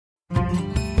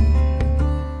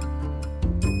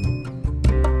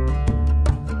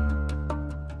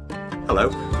Hello,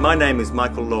 my name is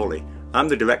Michael Lawley. I'm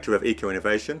the Director of Eco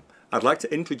Innovation. I'd like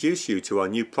to introduce you to our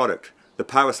new product, the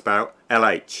PowerSpout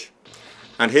LH.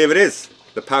 And here it is,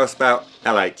 the PowerSpout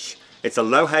LH. It's a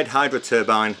low-head hydro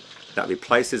turbine that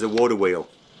replaces a water wheel.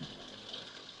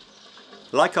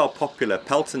 Like our popular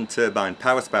Pelton turbine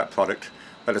PowerSpout product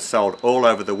that is sold all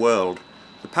over the world,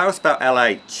 the PowerSpout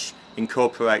LH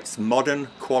incorporates modern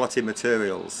quality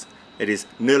materials. It is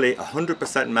nearly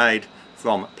 100% made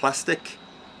from plastic,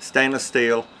 stainless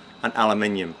steel and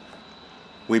aluminium.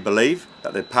 We believe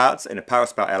that the parts in a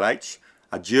PowerSpout LH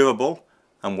are durable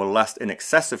and will last in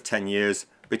excess of 10 years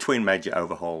between major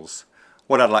overhauls.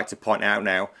 What I'd like to point out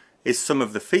now is some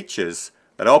of the features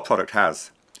that our product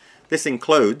has. This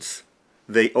includes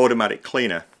the automatic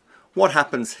cleaner. What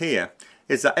happens here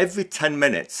is that every 10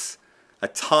 minutes a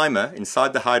timer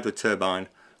inside the hydro turbine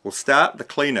will start the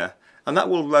cleaner, and that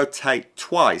will rotate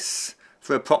twice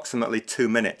for approximately 2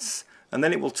 minutes, and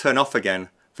then it will turn off again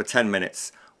for 10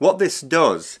 minutes. What this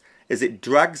does is it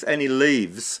drags any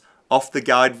leaves off the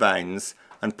guide vanes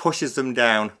and pushes them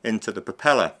down into the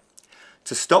propeller.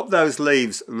 To stop those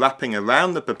leaves wrapping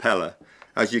around the propeller,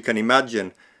 as you can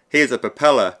imagine, here's a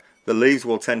propeller, the leaves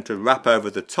will tend to wrap over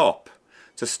the top.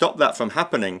 To stop that from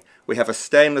happening, we have a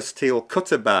stainless steel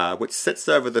cutter bar which sits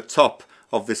over the top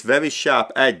of this very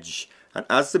sharp edge, and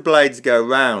as the blades go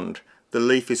round, the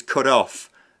leaf is cut off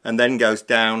and then goes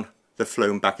down the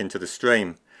flume back into the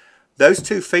stream. Those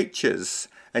two features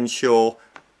ensure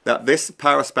that this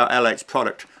PowerSpout LH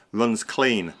product runs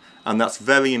clean, and that's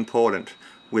very important.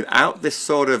 Without this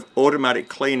sort of automatic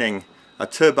cleaning, a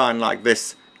turbine like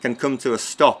this can come to a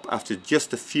stop after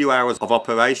just a few hours of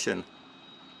operation.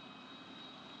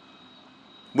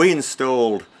 We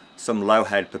installed some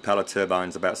low-head propeller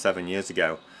turbines about 7 years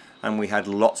ago, and we had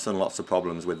lots and lots of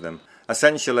problems with them.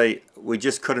 Essentially, we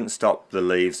just couldn't stop the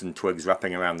leaves and twigs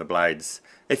wrapping around the blades.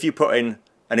 If you put in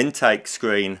an intake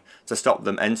screen to stop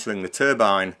them entering the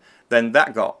turbine, then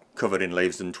that got covered in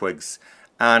leaves and twigs,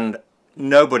 and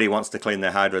nobody wants to clean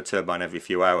their hydro turbine every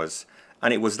few hours.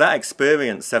 And it was that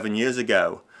experience 7 years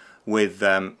ago with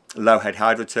low-head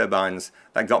hydro turbines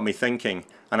that got me thinking,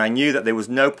 and I knew that there was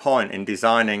no point in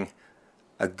designing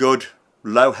a good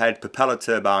low-head propeller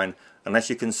turbine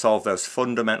unless you can solve those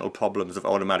fundamental problems of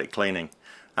automatic cleaning,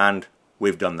 and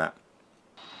we've done that.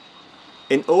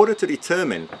 In order to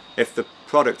determine if the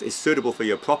product is suitable for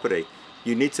your property,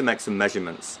 you need to make some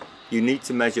measurements. You need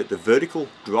to measure the vertical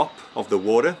drop of the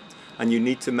water, and you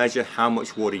need to measure how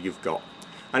much water you've got.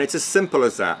 And it's as simple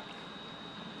as that.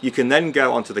 You can then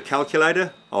go onto the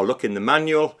calculator or look in the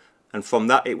manual, and from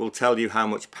that it will tell you how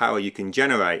much power you can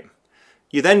generate.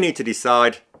 You then need to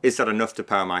decide, is that enough to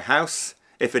power my house?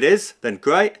 If it is, then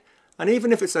great. And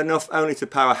even if it's enough only to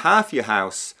power half your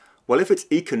house, well, if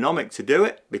it's economic to do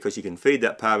it because you can feed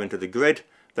that power into the grid,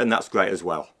 then that's great as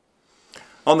well.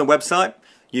 On the website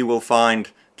you will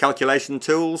find calculation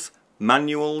tools,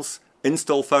 manuals,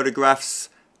 install photographs,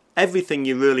 everything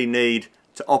you really need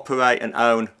to operate and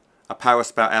own a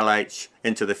PowerSpout LH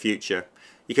into the future.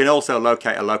 You can also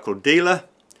locate a local dealer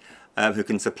who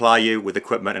can supply you with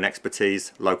equipment and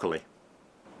expertise locally.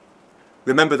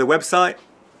 Remember the website,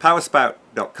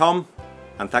 powerspout.com,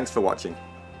 and thanks for watching.